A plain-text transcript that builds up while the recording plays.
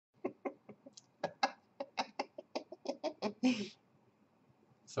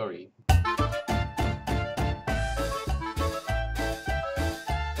Sorry.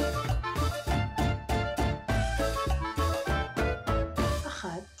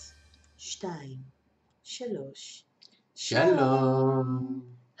 אחת, שתיים, שלוש. Shalom.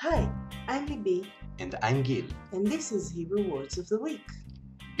 Hi, I'm Libby, And I'm Gil. and this is Hebrew Words of the Week.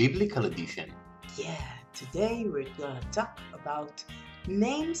 Biblical edition. Yeah, today we're gonna talk about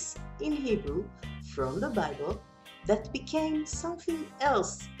names in Hebrew from the Bible that became something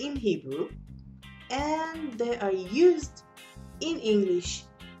else in Hebrew, and they are used in English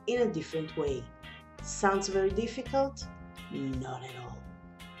in a different way. Sounds very difficult? Not at all.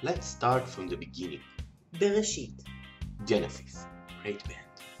 Let's start from the beginning. בראשית, Genesis. Great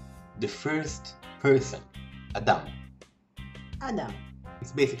band. The first person. Adam. אדם.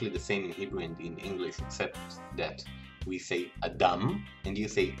 It's basically the same in Hebrew and in English, except that we say Adam and you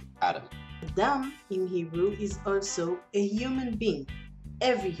say Adam. Adam in Hebrew is also a human being,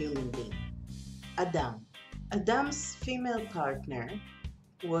 every human being. Adam. Adam's female partner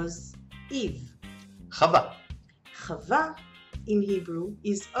was Eve. Chava. Chava in Hebrew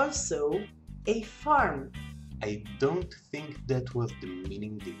is also a farm. I don't think that was the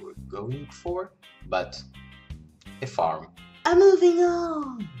meaning they were going for, but a farm. I'm moving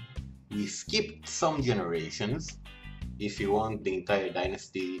on. We skipped some generations. If you want the entire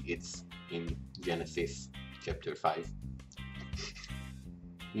dynasty, it's in Genesis chapter 5.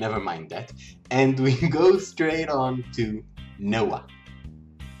 Never mind that. And we go straight on to Noah.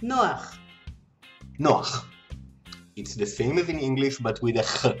 Noach. Noach. It's the same as in English but with a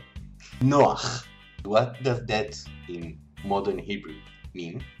ch. Noach. What does that in modern Hebrew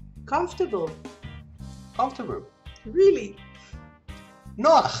mean? Comfortable. Comfortable. Really.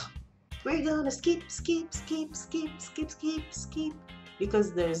 Noach. We're gonna skip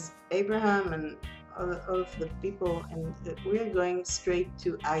because there's Abraham and all of the people, and we're going straight to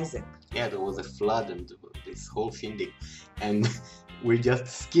Isaac. Yeah, there was a flood and this whole shindig, and we're just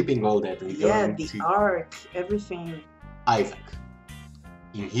skipping all that and Yeah, going the to ark, everything. Isaac.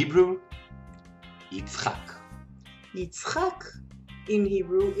 In Hebrew, Yitzchak. Yitzchak in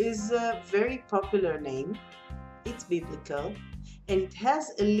Hebrew is a very popular name. It's biblical and it has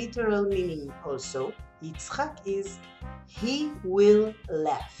a literal meaning also. Yitzchak is he will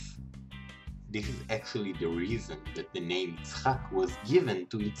laugh. This is actually the reason that the name Yitzchak was given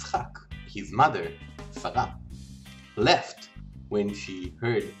to Yitzchak. His mother, Sarah, left when she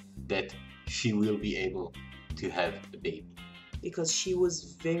heard that she will be able to have a baby. Because she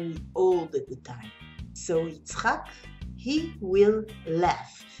was very old at the time. So Yitzchak, he will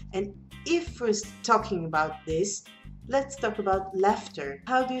laugh. And if we're talking about this, let's talk about laughter.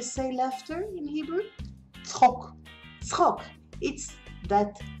 How do you say laughter in Hebrew? Tzchok. Tzchok. It's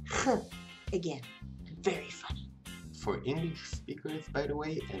that ch again. Very funny. For English speakers, by the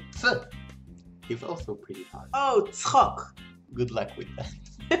way, and th is also pretty hard. Oh, tzchok. Good luck with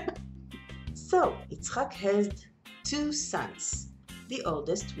that. So Yitzchak had two sons. The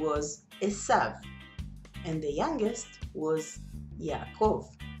oldest was Esav, and the youngest was Yaakov.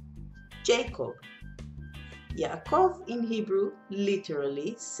 Jacob. Yaakov in Hebrew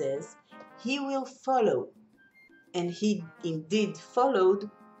literally says he will follow, and he indeed followed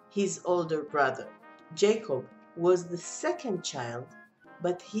his older brother. Jacob was the second child,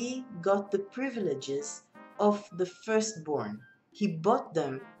 but he got the privileges of the firstborn. He bought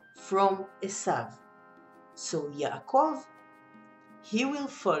them from Esav. So Yaakov, he will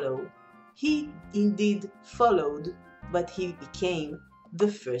follow. He indeed followed, but he became the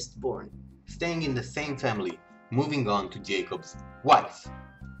firstborn. Staying in the same family, moving on to Jacob's wife,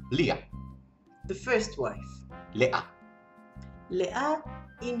 Leah. The first wife. Leah. Leah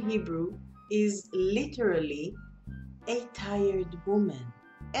in Hebrew is literally a tired woman.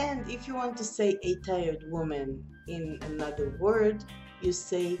 And if you want to say a tired woman in another word, you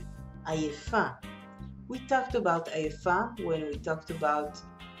say Ayefa. We talked about Ayefa when we talked about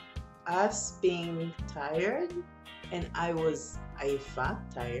us being tired, and I was Ayefa,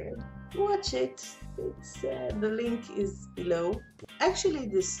 tired. Watch it. It's the link is below. Actually,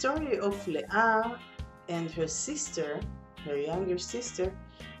 the story of Leah and her sister, her younger sister,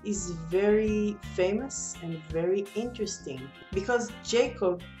 is very famous and very interesting because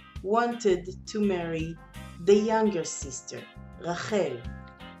Jacob wanted to marry the younger sister, Rachel.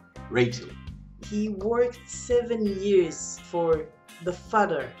 Rachel. He worked 7 years for the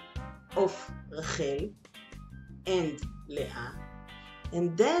father of Rachel and Leah,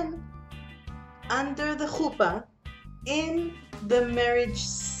 and then under the chuppah, in the marriage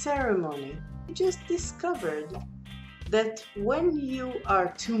ceremony, he just discovered that when you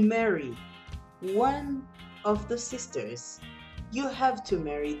are to marry one of the sisters. You have to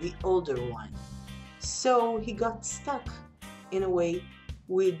marry the older one. So he got stuck in a way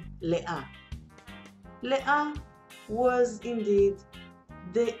with Leah. Leah was indeed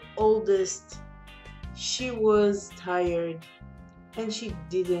the oldest. She was tired and she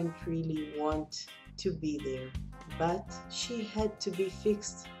didn't really want to be there, but she had to be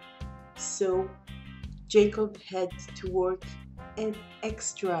fixed. So Jacob had to work an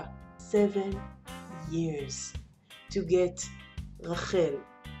extra 7 years to get Rachel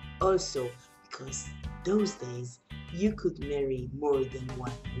also, because those days you could marry more than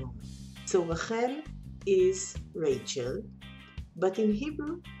one woman. So Rachel is Rachel, but in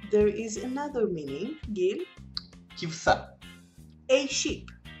Hebrew there is another meaning, Gil. Kivsa. A sheep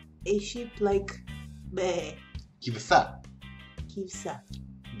like bleh. Kivsa. Kivsa.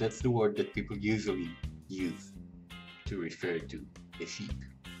 That's the word that people usually use to refer to a sheep.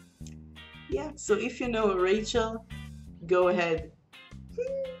 Yeah, so if you know Rachel, go ahead.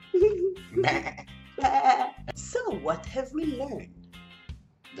 So what have we learned?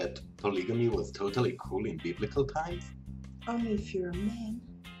 That polygamy was totally cool in biblical times? Only if you're a man.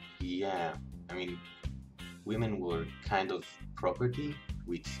 Yeah, I mean, women were kind of property,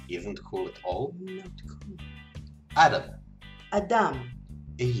 which isn't cool at all. Not cool. Adam, Adam.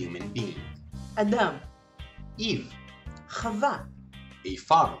 a human being. Adam. Eve, Chava. a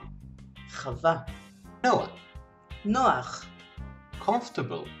farm. Chava. Noah, Noach.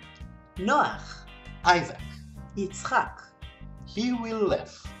 comfortable. Noach. Isaac, Yitzchak. he will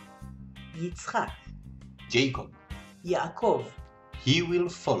laugh. Yitzchak. Jacob, Ya'akov. he will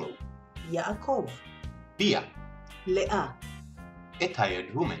follow. Yaakov. Leah, Leah. a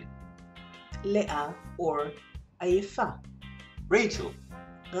tired woman. Leah or Ayefa. Rachel,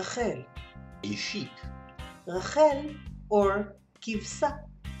 Rachel. a sheep. Rachel or Kivsa.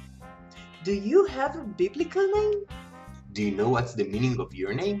 Do you have a biblical name? Do you know what's the meaning of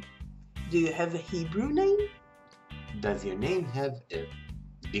your name? Do you have a Hebrew name? Does your name have a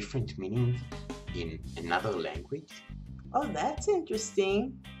different meaning in another language? Oh, that's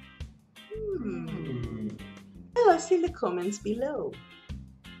interesting. Tell us in the comments below.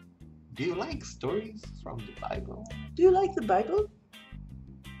 Do you like stories from the Bible? Do you like the Bible?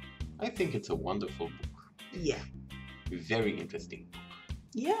 I think it's a wonderful book. Yeah. Very interesting book.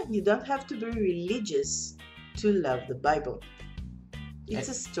 Yeah, you don't have to be religious to love the Bible. It's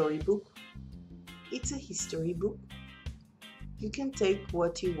a storybook. It's a history book. You can take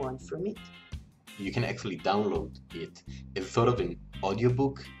what you want from it. You can actually download it as sort of an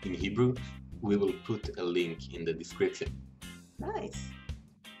audiobook in Hebrew. We will put a link in the description. Nice.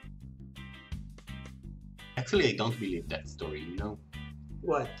 Actually, I don't believe that story, you know?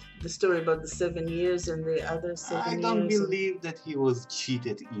 What? The story about the 7 years and the other 7 years? I don't believe that he was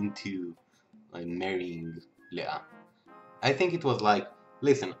cheated into marrying Leah. I think it was like,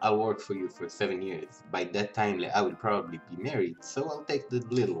 listen, I'll work for you for 7 years. By that time, Leah will probably be married, so I'll take the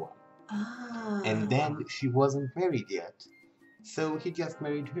little one. Ah. And then she wasn't married yet. So he just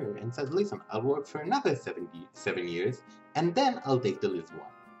married her and said, listen, I'll work for another 7 years, and then I'll take the little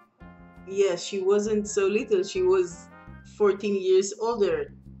one. Yes, she wasn't so little. She was 14 years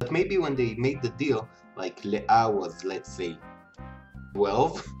older. But maybe when they made the deal, like Leah was, let's say,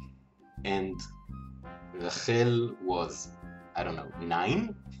 12, and Rachel was, I don't know,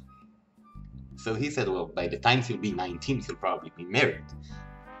 9. So he said, well, by the time she'll be 19, she'll probably be married.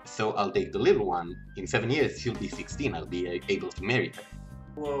 So I'll take the little one. In 7 years, she'll be 16. I'll be able to marry her.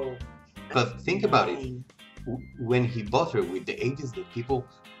 Whoa. Because think about it. When he bought her with the ages that people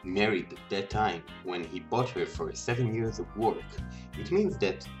married at that time, when he bought her for 7 years of work, it means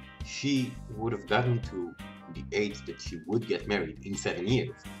that she would have gotten to the age that she would get married in 7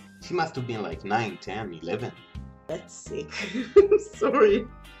 years. She must have been like 9, 10, 11. That's sick. Sorry.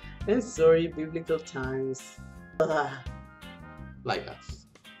 I'm sorry, biblical times. Like us.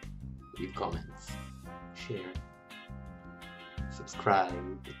 Leave comments. Share. Subscribe.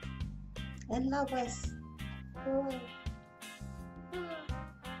 And love us.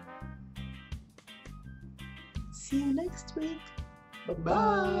 See you next week.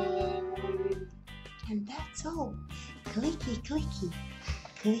 Bye-bye. And that's all. Clicky, clicky.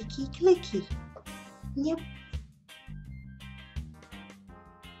 Clicky, clicky. Yep.